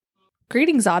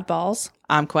Greetings, Oddballs.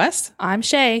 I'm Quest. I'm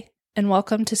Shay, and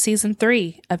welcome to Season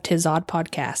 3 of Tis Odd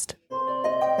Podcast.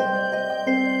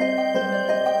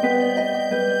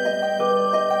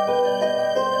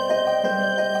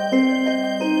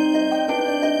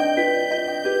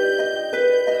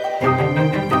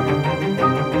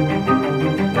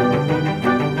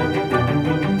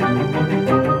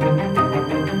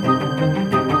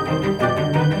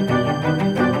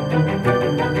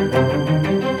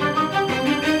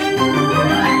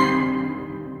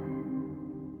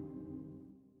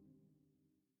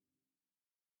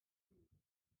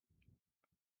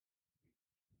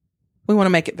 We want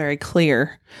to make it very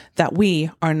clear that we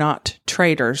are not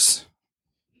traders.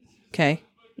 Okay?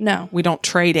 No. We don't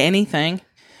trade anything.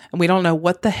 And we don't know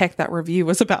what the heck that review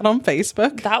was about on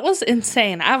Facebook. That was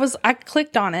insane. I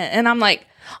clicked on it, and I'm like,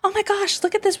 oh my gosh,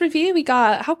 look at this review we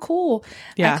got. How cool.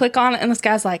 Yeah. I click on it, and this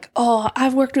guy's like, oh,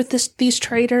 I've worked with these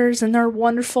traders, and they're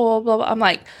wonderful. Blah, blah. I'm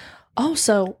like, oh,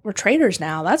 so we're traders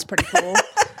now. That's pretty cool.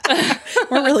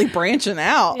 We're really branching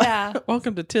out. Yeah.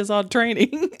 Welcome to Tis Odd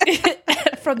Training.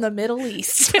 From the Middle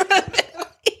East. That's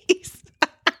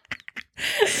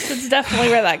definitely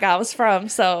where that guy was from.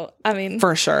 So, I mean.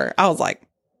 For sure. I was like,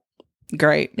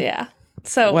 great. Yeah.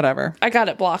 So. Whatever. I got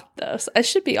it blocked, though. So it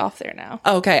should be off there now.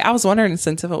 Okay. I was wondering if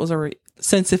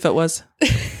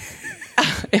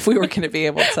we were going to be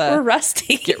able to. We're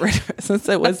rusty. Get rid of it.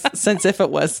 Since if it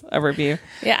was a review.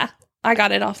 Yeah. I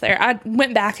got it off there. I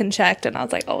went back and checked, and I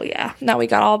was like, oh, yeah. Now we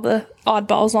got all the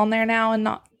oddballs on there now and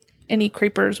not any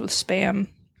creepers with spam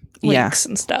links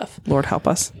and stuff. Lord help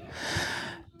us.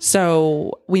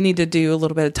 So we need to do a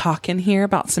little bit of talking here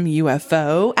about some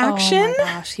UFO action. Oh my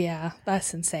gosh, yeah.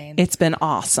 That's insane. It's been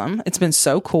awesome. It's been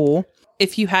so cool.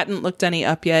 If you hadn't looked any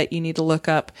up yet, you need to look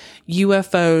up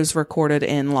UFOs recorded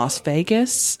in Las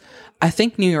Vegas. I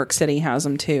think New York City has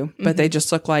them too, but they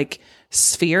just look like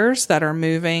spheres that are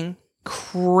moving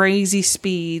crazy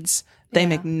speeds. They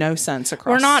make no sense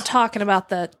across. We're not talking about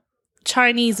the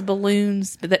Chinese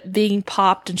balloons that being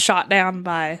popped and shot down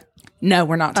by No,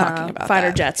 we're not talking about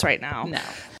fighter jets right now. No.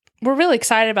 We're really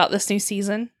excited about this new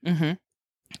season. Mm-hmm.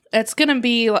 It's going to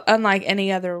be unlike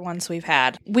any other ones we've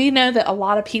had. We know that a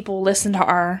lot of people listen to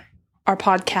our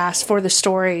podcast for the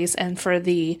stories and for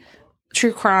the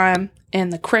true crime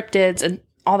and the cryptids and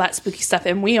all that spooky stuff.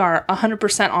 And we are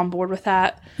 100% on board with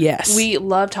that. Yes. We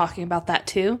love talking about that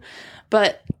too.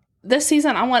 But this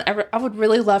season, I would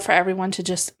really love for everyone to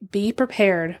just be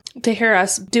prepared to hear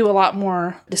us do a lot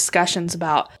more discussions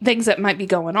about things that might be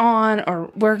going on, or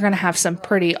we're going to have some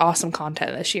pretty awesome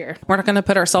content this year. We're not going to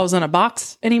put ourselves in a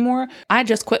box anymore. I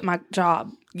just quit my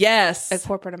job Yes. at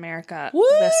corporate America Woo!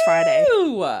 this Friday.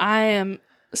 I am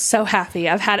so happy.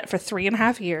 I've had it for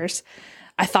 3.5 years.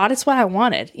 I thought it's what I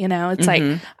wanted. You know, it's like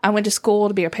I went to school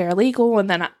to be a paralegal, and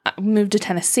then I moved to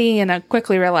Tennessee, and I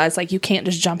quickly realized like you can't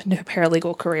just jump into a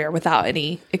paralegal career without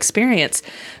any experience.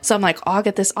 So I'm like, oh, I'll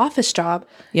get this office job,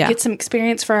 get some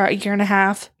experience for 1.5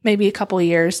 years, maybe a couple of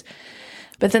years.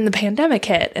 But then the pandemic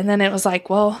hit, and then it was like,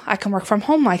 well, I can work from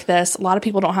home like this. A lot of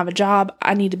people don't have a job.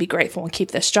 I need to be grateful and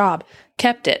keep this job.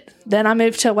 Kept it. Then I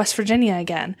moved to West Virginia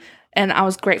again, and I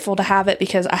was grateful to have it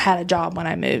because I had a job when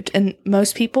I moved. And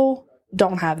most people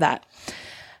don't have that.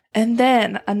 And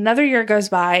then another year goes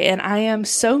by, and I am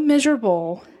so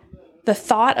miserable. The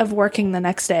thought of working the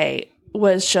next day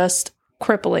was just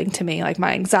crippling to me. Like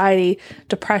my anxiety,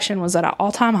 depression was at an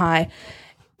all-time high.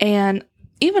 And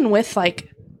even with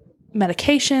like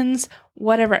medications,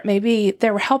 whatever it may be,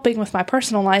 they were helping with my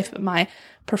personal life, but my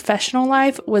professional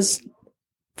life was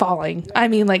falling. I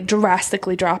mean, like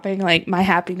drastically dropping. Like my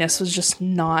happiness was just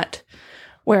not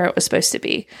where it was supposed to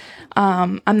be.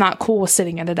 I'm not cool with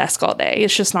sitting at a desk all day.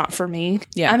 It's just not for me.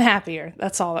 Yeah. I'm happier.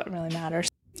 That's all that really matters.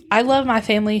 I love my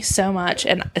family so much,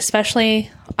 and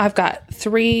especially I've got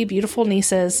 3 beautiful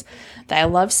nieces that I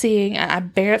love seeing,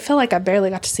 and I feel like I barely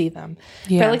got to see them.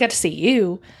 Yeah. Barely got to see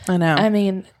you. I know. I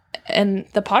mean, and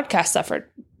the podcast suffered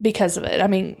because of it. I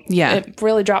mean, it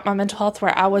really dropped my mental health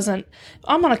where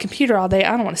I'm on a computer all day.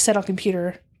 I don't want to sit on a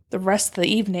computer the rest of the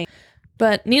evening.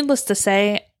 But needless to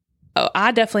say,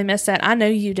 I definitely missed that. I know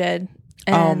you did.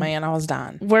 And oh, man, I was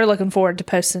dying. We're looking forward to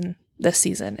posting this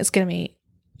season. It's going to be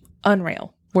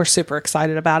unreal. We're super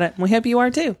excited about it. We hope you are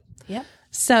too. Yep.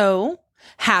 So,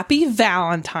 happy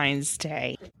Valentine's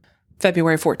Day.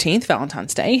 February 14th,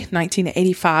 Valentine's Day,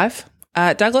 1985.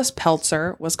 Douglas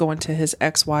Peltzer was going to his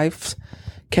ex-wife,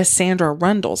 Cassandra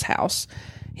Rundle's house.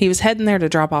 He was heading there to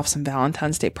drop off some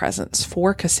Valentine's Day presents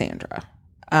for Cassandra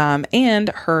and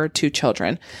her 2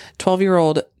 children,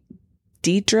 12-year-old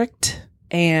Diedrich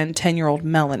and 10-year-old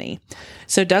Melanie.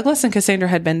 So Douglas and Cassandra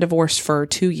had been divorced for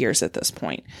 2 years at this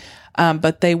point.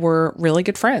 But they were really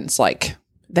good friends. Like,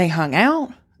 they hung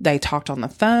out, they talked on the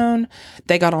phone,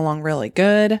 they got along really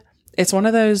good. It's one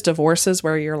of those divorces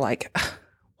where you're like,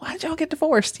 why did y'all get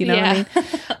divorced? You know what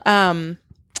I mean?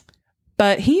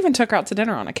 But he even took her out to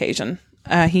dinner on occasion.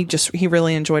 He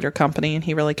really enjoyed her company and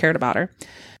he really cared about her.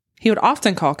 He would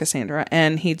often call Cassandra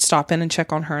and he'd stop in and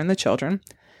check on her and the children.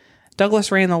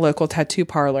 Douglas ran the local tattoo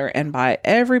parlor, and by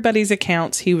everybody's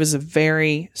accounts, he was a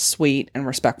very sweet and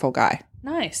respectful guy.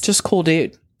 Nice. Just cool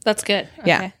dude. That's good. Okay.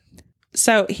 Yeah.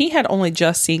 So he had only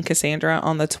just seen Cassandra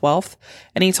on the 12th,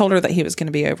 and he told her that he was going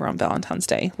to be over on Valentine's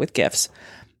Day with gifts.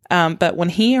 But when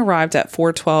he arrived at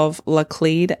 412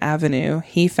 Laclede Avenue,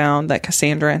 he found that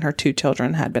Cassandra and her 2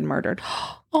 children had been murdered.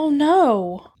 Oh,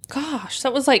 no. Gosh,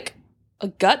 that was like a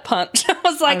gut punch. I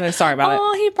was like, sorry about it.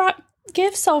 Oh, he brought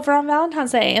gifts over on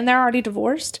Valentine's Day, and they're already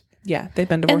divorced? Yeah, they've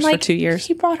been divorced for 2 years.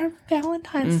 He brought her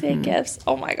Valentine's Day gifts.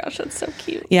 Oh my gosh, that's so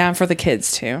cute. Yeah, and for the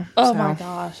kids too. Oh my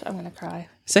gosh, I'm going to cry.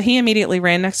 So he immediately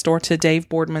ran next door to Dave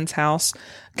Boardman's house,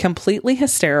 completely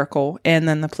hysterical, and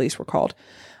then the police were called.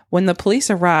 When the police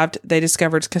arrived, they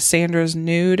discovered Cassandra's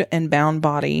nude and bound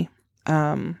body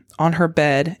on her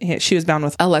bed. She was bound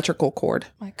with electrical cord.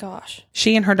 My gosh.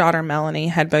 She and her daughter Melanie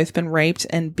had both been raped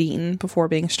and beaten before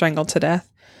being strangled to death.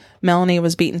 Melanie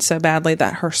was beaten so badly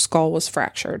that her skull was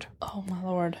fractured. Oh, my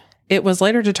Lord. It was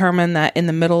later determined that in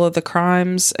the middle of the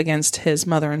crimes against his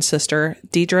mother and sister,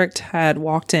 Diedrich had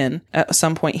walked in. At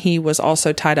some point, he was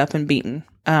also tied up and beaten.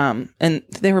 And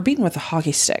they were beaten with a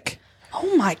hockey stick.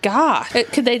 Oh, my gosh.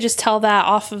 Could they just tell that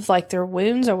off of, like, their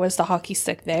wounds, or was the hockey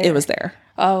stick there? It was there.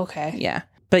 Oh, okay. Yeah.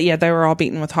 But yeah, they were all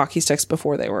beaten with hockey sticks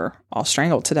before they were all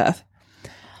strangled to death.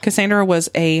 Cassandra was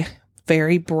a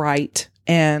very bright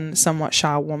and somewhat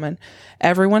shy woman.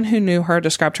 Everyone who knew her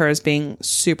described her as being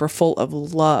super full of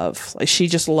love. Like, she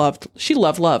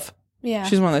loved love. Yeah.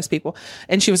 She's one of those people.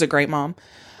 And she was a great mom.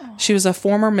 Oh. She was a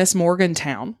former Miss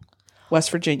Morgantown,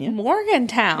 West Virginia.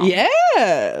 Morgantown?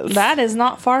 Yes. That is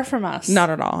not far from us.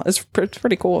 Not at all. It's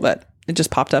pretty cool that it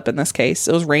just popped up in this case.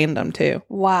 It was random too.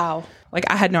 Wow. Like,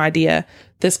 I had no idea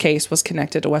this case was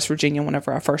connected to West Virginia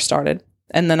whenever I first started.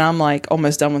 And then I'm like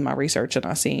almost done with my research and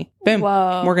I see, boom,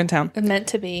 whoa, Morgantown. It meant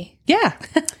to be. Yeah.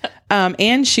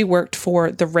 And she worked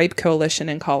for the Rape Coalition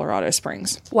in Colorado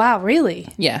Springs. Wow, really?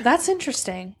 Yeah. That's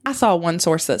interesting. I saw one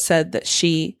source that said that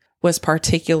she was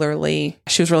really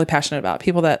passionate about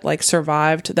people that like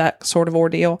survived that sort of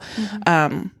ordeal.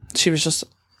 Mm-hmm.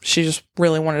 She just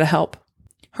really wanted to help.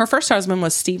 Her first husband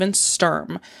was Stephen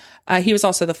Sturm. He was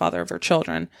also the father of her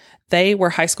children. They were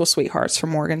high school sweethearts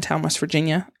from Morgantown, West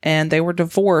Virginia, and they were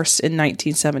divorced in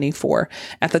 1974.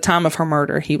 At the time of her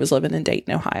murder, he was living in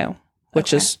Dayton, Ohio,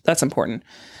 that's important.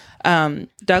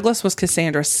 Douglas was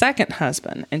Cassandra's second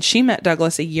husband, and she met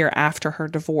Douglas a year after her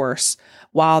divorce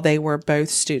while they were both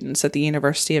students at the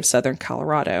University of Southern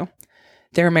Colorado.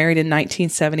 They were married in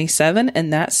 1977,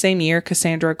 and that same year,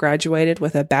 Cassandra graduated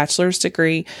with a bachelor's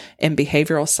degree in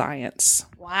behavioral science.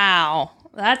 Wow.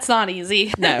 That's not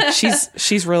easy. No,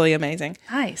 she's really amazing.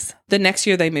 Nice. The next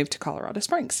year, they moved to Colorado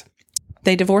Springs.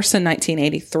 They divorced in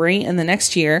 1983, and the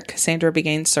next year, Cassandra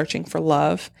began searching for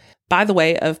love by the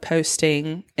way of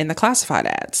posting in the classified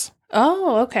ads.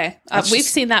 Oh, okay. We've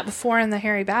seen that before in the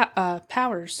Harry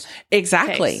Powers.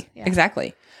 Exactly. Yeah.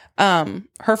 Exactly.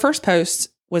 Her first post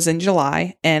was in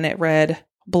July, and it read,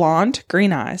 blonde,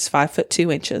 green eyes,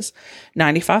 5'2",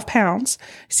 95 pounds,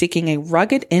 seeking a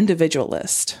rugged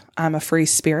individualist. I'm a free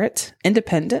spirit,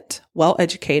 independent,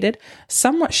 well-educated,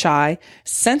 somewhat shy,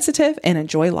 sensitive, and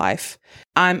enjoy life.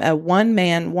 I'm a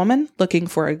one-man woman looking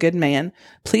for a good man.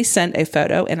 Please send a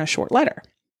photo and a short letter.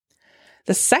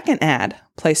 The second ad,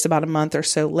 placed about a month or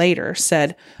so later,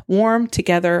 said, warm,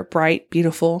 together, bright,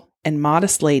 beautiful, and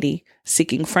modest lady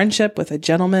seeking friendship with a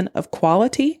gentleman of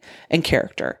quality and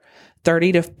character.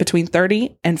 Between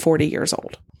 30 and 40 years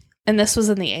old. And this was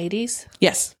in the 80s?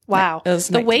 Yes. Wow.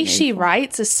 The way she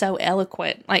writes is so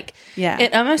eloquent. Like, yeah,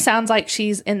 it almost sounds like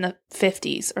she's in the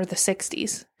 50s or the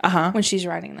 60s when she's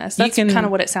writing this. That's kind of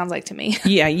what it sounds like to me.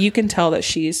 Yeah, you can tell that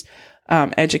she's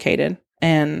educated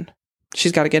and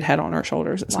she's got a good head on her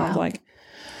shoulders, it sounds like.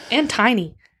 And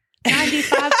tiny.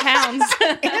 95 pounds.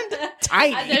 And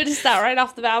tiny. I noticed that right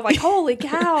off the bat. I was like, holy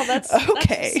cow, that's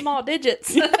small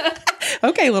digits.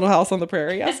 Okay, Little House on the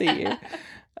Prairie, I see you.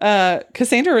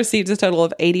 Cassandra received a total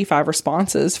of 85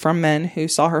 responses from men who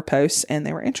saw her posts and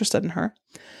they were interested in her.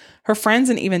 Her friends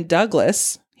and even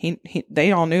Douglas,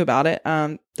 they all knew about it.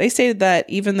 They stated that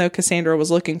even though Cassandra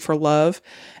was looking for love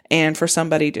and for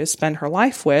somebody to spend her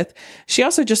life with, she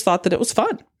also just thought that it was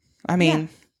fun. I mean,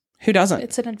 who doesn't?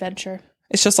 It's an adventure.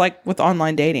 It's just like with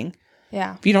online dating.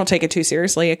 Yeah. If you don't take it too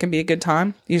seriously, it can be a good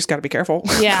time. You just got to be careful.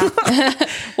 Yeah.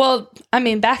 Well, I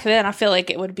mean, back then, I feel like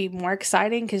it would be more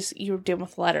exciting because you were dealing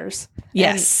with letters.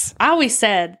 Yes. And I always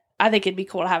said, I think it'd be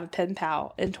cool to have a pen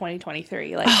pal in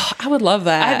 2023. Like, I would love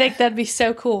that. I think that'd be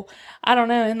so cool. I don't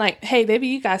know. And like, hey, maybe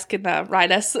you guys can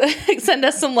write us, send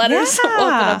us some letters. Yeah. We'll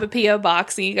open up a P.O.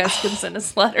 box and you guys can send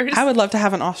us letters. I would love to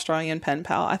have an Australian pen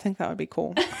pal. I think that would be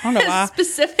cool. I don't know why.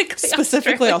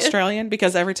 Specifically Australian,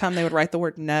 because every time they would write the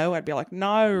word no, I'd be like,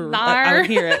 no. Nar. I would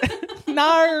hear it.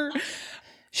 No.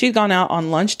 She'd gone out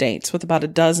on lunch dates with about a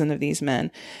dozen of these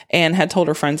men and had told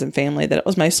her friends and family that it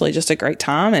was mostly just a great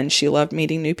time and she loved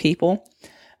meeting new people.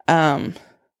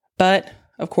 But,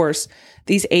 of course,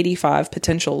 these 85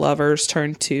 potential lovers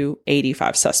turned to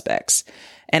 85 suspects.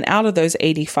 And out of those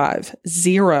 85,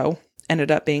 0 ended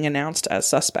up being announced as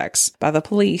suspects by the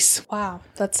police. Wow,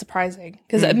 that's surprising.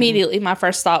 Because immediately my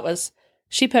first thought was,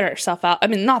 she put herself out. I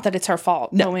mean, not that it's her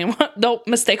fault. No. Don't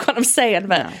mistake what I'm saying,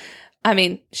 but... No. I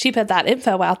mean, she put that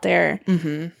info out there,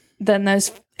 then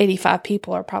those 85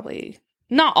 people are probably,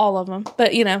 not all of them,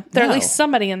 but, you know, at least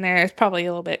somebody in there is probably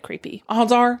a little bit creepy.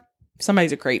 Odds are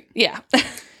somebody's a creep. Yeah.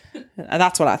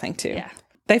 That's what I think, too. Yeah.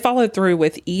 They followed through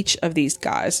with each of these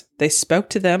guys. They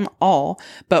spoke to them all,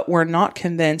 but were not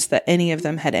convinced that any of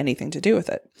them had anything to do with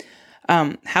it.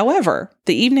 However,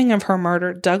 the evening of her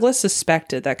murder, Douglas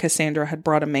suspected that Cassandra had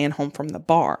brought a man home from the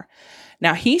bar.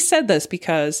 Now, he said this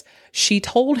because she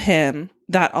told him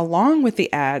that along with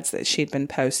the ads that she'd been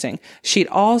posting, she'd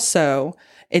also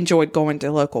enjoyed going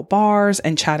to local bars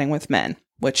and chatting with men,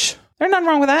 which there's nothing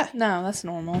wrong with that. No, that's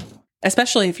normal.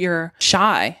 Especially if you're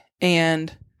shy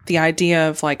and the idea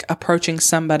of like approaching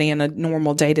somebody in a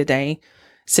normal day-to-day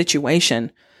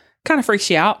situation kind of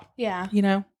freaks you out. Yeah. You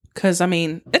know? Because, I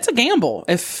mean, it's a gamble.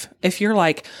 If you're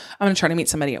like, I'm going to try to meet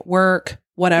somebody at work,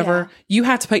 whatever, you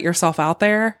have to put yourself out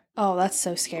there. Oh, that's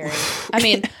so scary. I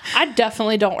mean, I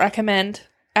definitely don't recommend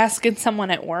asking someone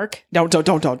at work. Don't do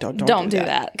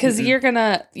that. Because you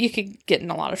could get in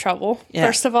a lot of trouble,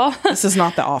 first of all. This is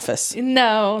not The Office.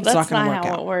 No, that's not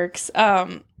how it works.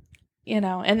 You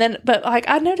know, and then, but like,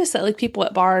 I noticed that like people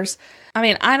at bars, I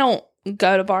mean, I don't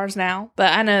go to bars now,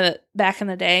 but I know that back in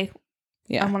the day,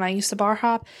 when I used to bar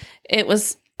hop, it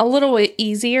was a little bit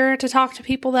easier to talk to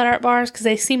people that are at bars because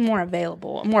they seem more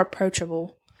available, more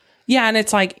approachable. Yeah, and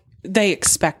it's like they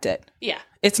expect it. Yeah.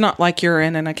 It's not like you're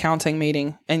in an accounting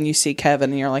meeting and you see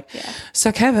Kevin and you're like,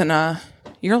 so Kevin,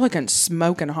 you're looking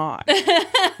smoking hot.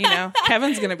 You know,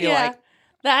 Kevin's going to be like,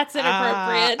 that's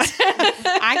inappropriate.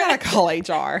 I got to call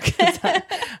HR.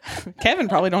 Kevin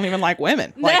probably don't even like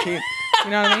women. Like, you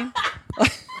know what I mean?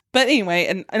 But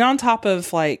anyway, and on top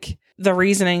of like the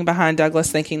reasoning behind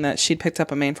Douglas thinking that she'd picked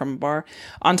up a man from a bar,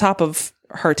 on top of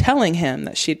her telling him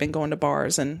that she'd been going to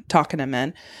bars and talking to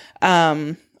men,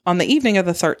 on the evening of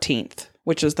the 13th,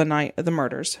 which is the night of the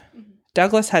murders,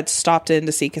 Douglas had stopped in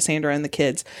to see Cassandra and the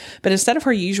kids. But instead of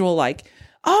her usual like,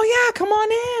 oh yeah, come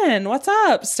on in, what's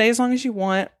up, stay as long as you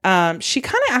want, she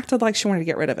kind of acted like she wanted to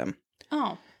get rid of him.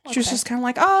 Oh, okay. She was just kind of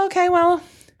like, oh, okay, well,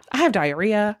 I have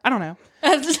diarrhea. I don't know.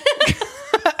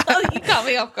 You caught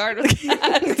me off guard with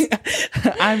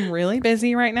that. I'm really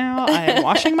busy right now. I'm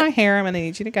washing my hair. I'm going to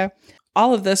need you to go.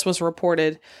 All of this was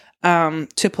reported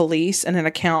to police in an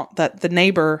account that the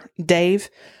neighbor, Dave,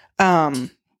 that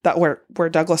where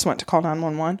Douglas went to call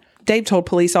 911. Dave told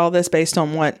police all this based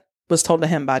on what was told to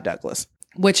him by Douglas,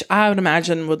 which I would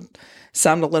imagine would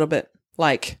sound a little bit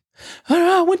like,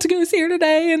 oh, I went to go see her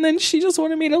today and then she just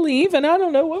wanted me to leave and I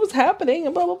don't know what was happening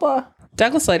and blah, blah, blah.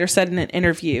 Douglas later said in an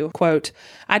interview, quote,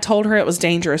 I told her it was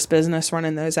dangerous business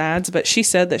running those ads, but she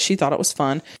said that she thought it was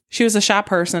fun. She was a shy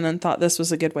person and thought this was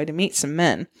a good way to meet some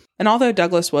men. And although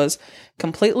Douglas was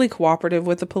completely cooperative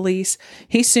with the police,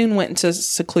 he soon went into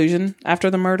seclusion after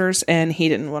the murders and he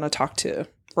didn't want to talk to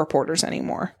reporters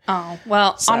anymore. Oh,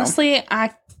 well, honestly,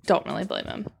 I don't really blame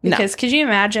him. Because could you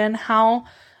imagine how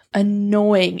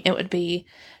annoying it would be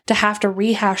to have to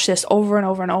rehash this over and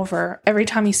over and over every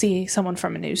time you see someone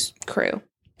from a news crew?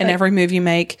 And like, every move you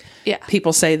make,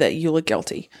 people say that you look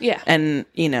guilty. Yeah. And,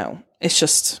 you know, it's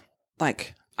just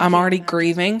like, I'm already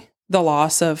grieving the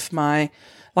loss of my,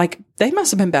 like, they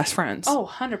must have been best friends. Oh,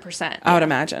 100%. I would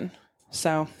imagine.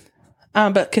 So,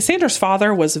 but Cassandra's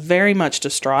father was very much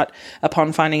distraught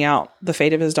upon finding out the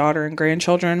fate of his daughter and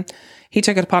grandchildren. He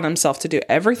took it upon himself to do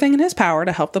everything in his power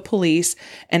to help the police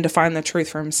and to find the truth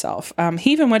for himself.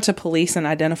 He even went to police and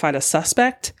identified a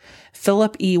suspect,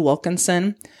 Philip E.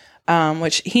 Wilkinson,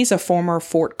 which he's a former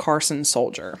Fort Carson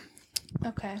soldier.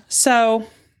 Okay. So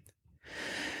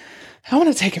I want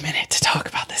to take a minute to talk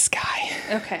about this guy.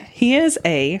 Okay. He is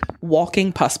a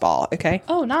walking pussball, okay?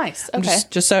 Oh, nice. Okay.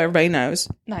 Just so everybody knows.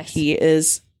 Nice. He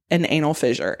is an anal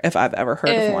fissure, if I've ever heard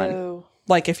of one.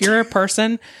 Like, if you're a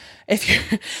person,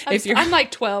 I'm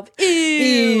like 12.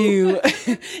 Ew.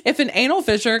 If an anal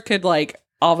fissure could, like,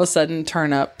 all of a sudden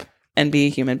turn up and be a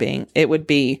human being, it would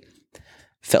be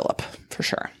Philip, for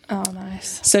sure. Oh,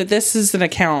 nice. So this is an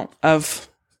account of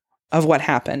what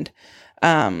happened.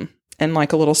 And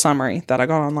like a little summary that I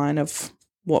got online of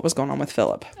what was going on with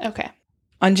Philip. Okay.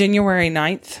 On January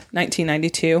 9th,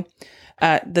 1992,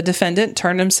 the defendant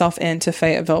turned himself in to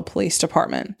Fayetteville Police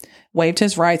Department, waived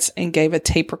his rights, and gave a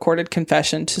tape-recorded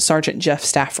confession to Sergeant Jeff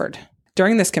Stafford.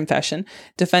 During this confession,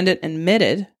 defendant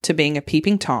admitted to being a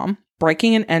peeping Tom,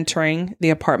 breaking and entering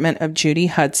the apartment of Judy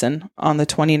Hudson on the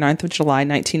 29th of July,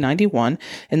 1991,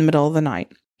 in the middle of the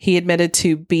night. He admitted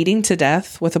to beating to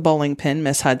death with a bowling pin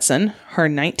Miss Hudson, her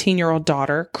 19-year-old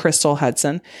daughter, Crystal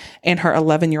Hudson, and her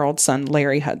 11-year-old son,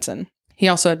 Larry Hudson. He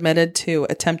also admitted to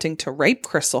attempting to rape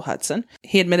Crystal Hudson.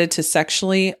 He admitted to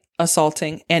sexually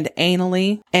assaulting and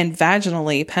anally and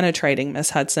vaginally penetrating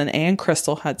Miss Hudson and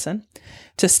Crystal Hudson,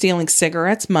 to stealing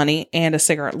cigarettes, money, and a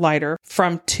cigarette lighter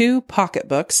from 2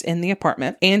 pocketbooks in the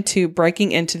apartment, and to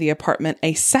breaking into the apartment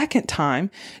a second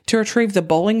time to retrieve the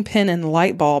bowling pin and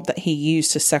light bulb that he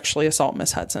used to sexually assault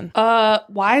Miss Hudson.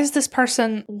 Why is this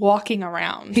person walking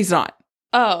around? He's not.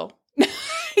 Oh.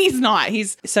 He's not.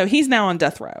 He's now on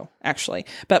death row, actually.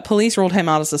 But police ruled him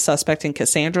out as a suspect in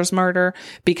Cassandra's murder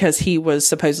because he was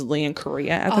supposedly in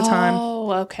Korea at the time.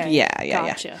 Oh, okay. Yeah.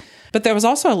 Gotcha. But there was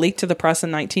also a leak to the press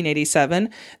in 1987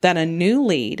 that a new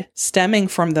lead stemming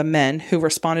from the men who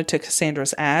responded to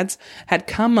Cassandra's ads had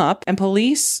come up, and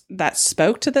police that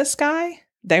spoke to this guy,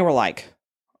 they were like,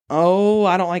 oh,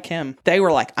 I don't like him. They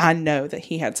were like, I know that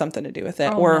he had something to do with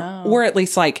it. Or at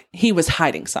least like he was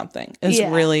hiding something is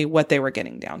really what they were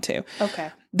getting down to.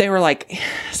 Okay. They were like,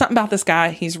 something about this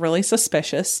guy, he's really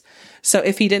suspicious. So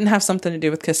if he didn't have something to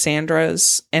do with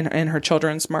Cassandra's and her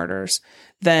children's murders,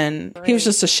 then he was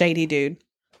just a shady dude.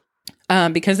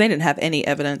 Because they didn't have any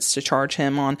evidence to charge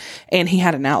him on, and he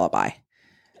had an alibi.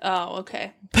 Oh,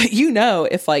 okay. But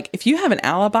if you have an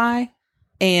alibi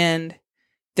and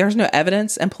there's no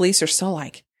evidence and police are still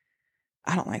like,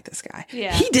 I don't like this guy.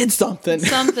 Yeah. He did something.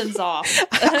 Something's off.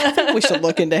 I think we should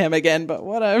look into him again, but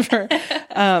whatever.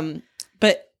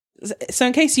 So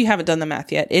in case you haven't done the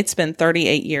math yet, it's been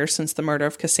 38 years since the murder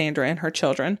of Cassandra and her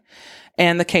children,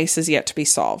 and the case is yet to be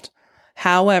solved.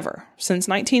 However, since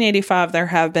 1985, there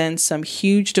have been some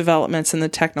huge developments in the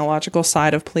technological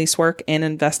side of police work and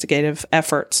investigative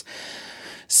efforts.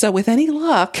 So with any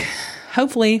luck,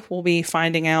 hopefully we'll be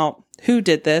finding out who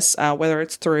did this, whether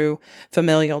it's through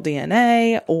familial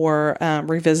DNA or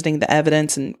revisiting the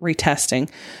evidence and retesting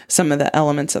some of the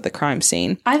elements of the crime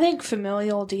scene. I think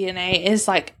familial DNA is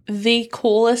like the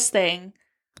coolest thing.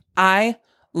 I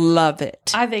love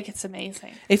it. I think it's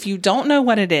amazing. If you don't know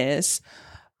what it is,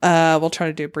 we'll try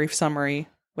to do a brief summary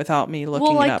without me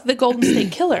looking it up. The Golden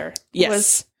State Killer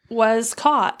was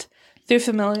caught through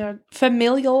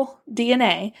familial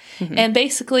DNA. Mm-hmm. And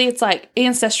basically it's like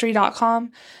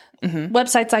Ancestry.com. Mm-hmm.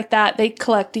 Websites like that, they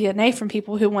collect DNA from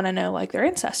people who want to know like their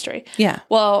ancestry. Yeah.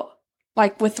 Well,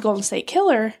 like with the Golden State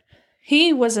Killer,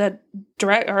 he was a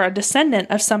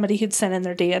descendant of somebody who'd sent in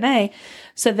their DNA.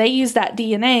 So they used that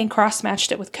DNA and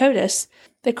cross-matched it with CODIS.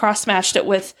 They cross-matched it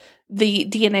with the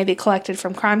DNA they collected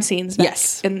from crime scenes back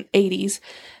in the 80s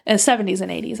and 70s and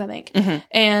 80s, I think. Mm-hmm.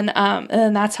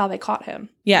 And that's how they caught him.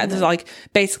 Yeah. It's like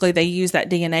basically they use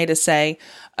that DNA to say,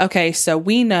 okay, so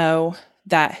we know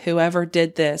that whoever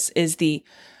did this is the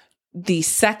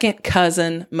second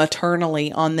cousin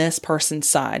maternally on this person's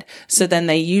side. So then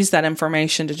they use that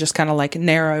information to just kind of like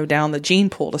narrow down the gene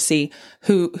pool to see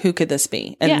who could this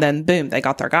be. And then boom, they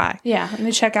got their guy. Yeah. And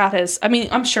they check out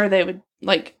I'm sure they would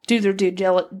like do their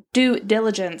due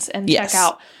diligence and check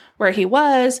out where he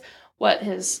was, what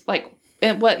his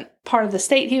and what part of the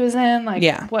state he was in,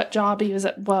 what job he was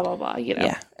at, blah, blah, blah,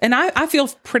 Yeah. And I feel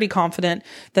pretty confident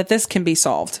that this can be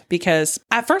solved because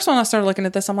at first when I started looking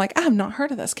at this, I'm like, I have not heard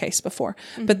of this case before.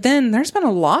 Mm-hmm. But then there's been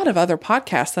a lot of other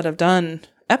podcasts that have done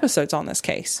episodes on this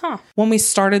case. Huh. When we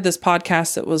started this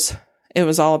podcast, it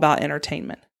was all about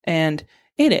entertainment. And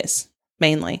it is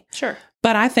mainly. Sure.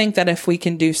 But I think that if we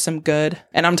can do some good,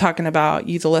 and I'm talking about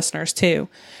you, the listeners too,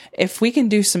 if we can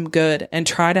do some good and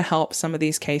try to help some of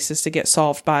these cases to get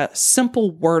solved by a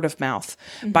simple word of mouth,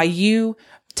 mm-hmm. by you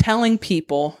telling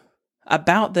people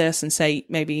about this and say,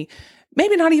 maybe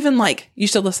not even like you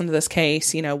should listen to this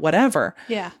case, whatever.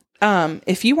 Yeah.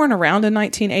 If you weren't around in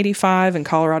 1985 in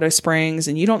Colorado Springs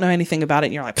and you don't know anything about it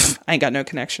and you're like, I ain't got no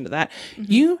connection to that.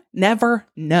 Mm-hmm. You never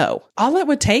know. All it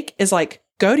would take is like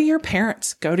go to your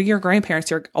parents, go to your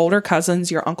grandparents, your older cousins,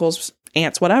 your uncles,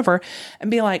 aunts, whatever, and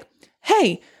be like,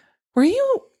 hey, were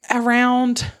you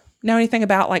around, know anything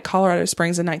about like Colorado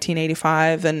Springs in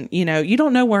 1985? And, you know, you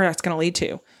don't know where that's going to lead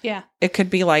to. Yeah. It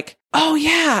could be like, oh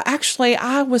yeah, actually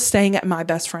I was staying at my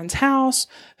best friend's house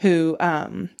who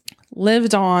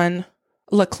lived on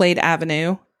Laclede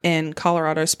Avenue in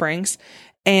Colorado Springs.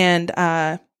 And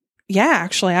yeah,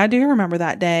 actually I do remember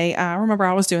that day. I remember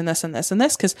I was doing this and this and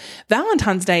this, because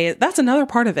Valentine's Day, that's another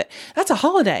part of it. That's a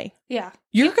holiday. Yeah.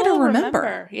 You're going to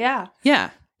remember. Yeah.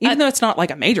 Yeah. Even though it's not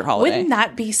like a major holiday. Wouldn't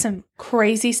that be some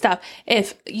crazy stuff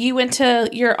if you went to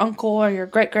your uncle or your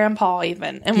great grandpa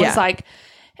even and was like,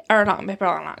 or not, maybe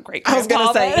not great grandpa. I was going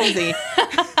to say easy.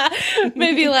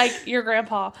 Maybe like your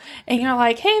grandpa, and you're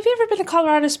like, hey, have you ever been to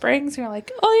Colorado Springs? And you're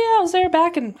like, oh yeah, I was there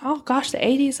back in, oh gosh, the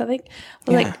 80s, I think.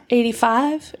 Like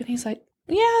 85. And he's like,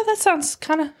 yeah, that sounds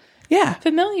kind of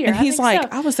familiar. And he's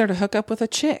like, I was there to hook up with a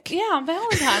chick. Yeah, on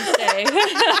Valentine's Day.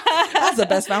 That was the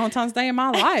best Valentine's Day of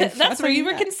my life. That's where you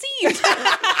were conceived.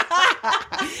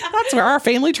 That's where our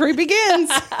family tree begins.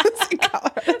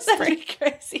 That's pretty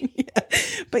crazy. Yeah.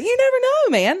 But you never know,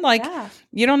 man. Like,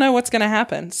 you don't know what's going to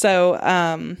happen.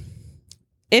 So,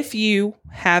 if you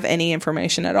have any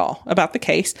information at all about the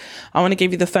case, I want to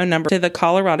give you the phone number to the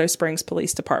Colorado Springs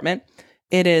Police Department.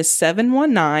 It is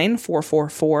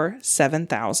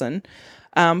 719-444-7000.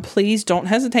 Please don't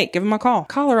hesitate. Give them a call.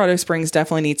 Colorado Springs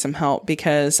definitely needs some help,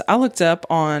 because I looked up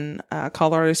on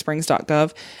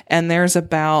coloradosprings.gov and there's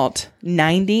about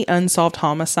 90 unsolved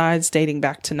homicides dating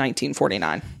back to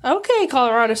 1949. Okay,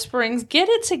 Colorado Springs, get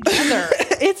it together.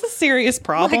 It's a serious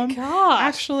problem. Oh my gosh.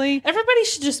 Actually, everybody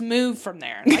should just move from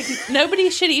there. Like, nobody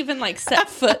should even like set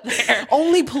foot there.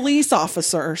 Only police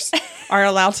officers are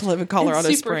allowed to live in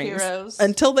Colorado Springs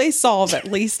until they solve at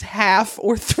least half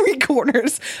or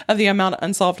 3/4 of the amount of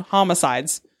unsolved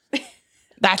homicides.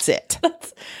 That's it.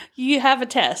 You have a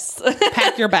test.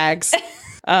 Pack your bags.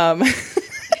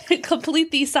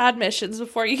 Complete these side missions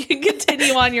before you can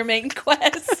continue on your main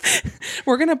quest.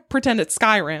 We're going to pretend it's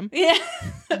Skyrim. Yeah.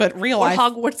 But real life.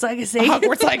 Hogwarts Legacy.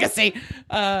 Hogwarts Legacy.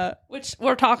 Which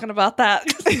we're talking about that.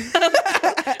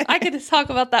 I could just talk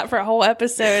about that for a whole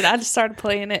episode. I just started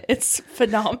playing it. It's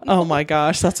phenomenal. Oh my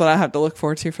gosh. That's what I have to look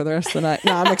forward to for the rest of the night.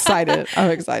 No, I'm excited.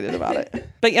 I'm excited about it.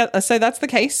 But yeah, so that's the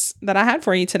case that I had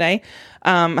for you today.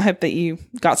 I hope that you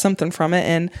got something from it,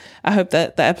 and I hope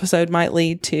that the episode might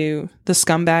lead to the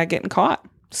scumbag getting caught.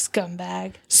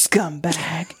 Scumbag.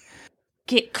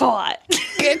 Get caught.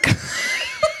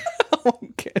 Oh my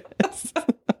goodness.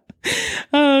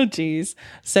 Oh geez.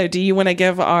 So do you want to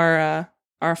give our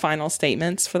final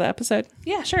statements for the episode?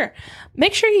 Yeah, sure.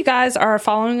 Make sure you guys are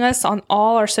following us on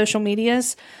all our social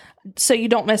medias so you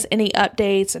don't miss any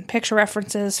updates and picture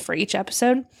references for each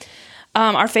episode.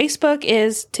 Our Facebook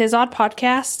is Tis Odd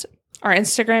Podcast. Our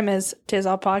Instagram is Tis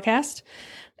Odd Podcast.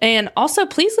 And also,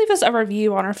 please leave us a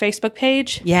review on our Facebook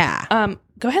page. Yeah.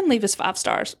 Go ahead and leave us 5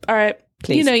 stars. All right.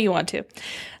 Please. You know you want to.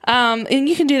 And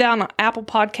you can do that on Apple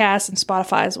Podcasts and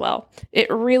Spotify as well. It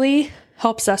really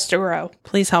helps us to grow.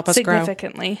 Please help us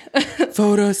significantly.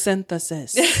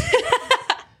 Photosynthesis.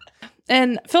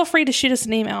 And feel free to shoot us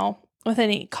an email with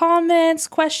any comments,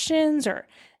 questions, or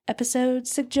episode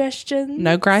suggestions.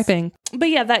 No griping. But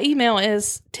yeah, that email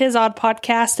is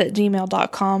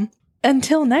tisoddpodcast@gmail.com.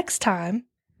 Until next time.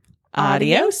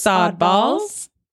 Adios, oddballs.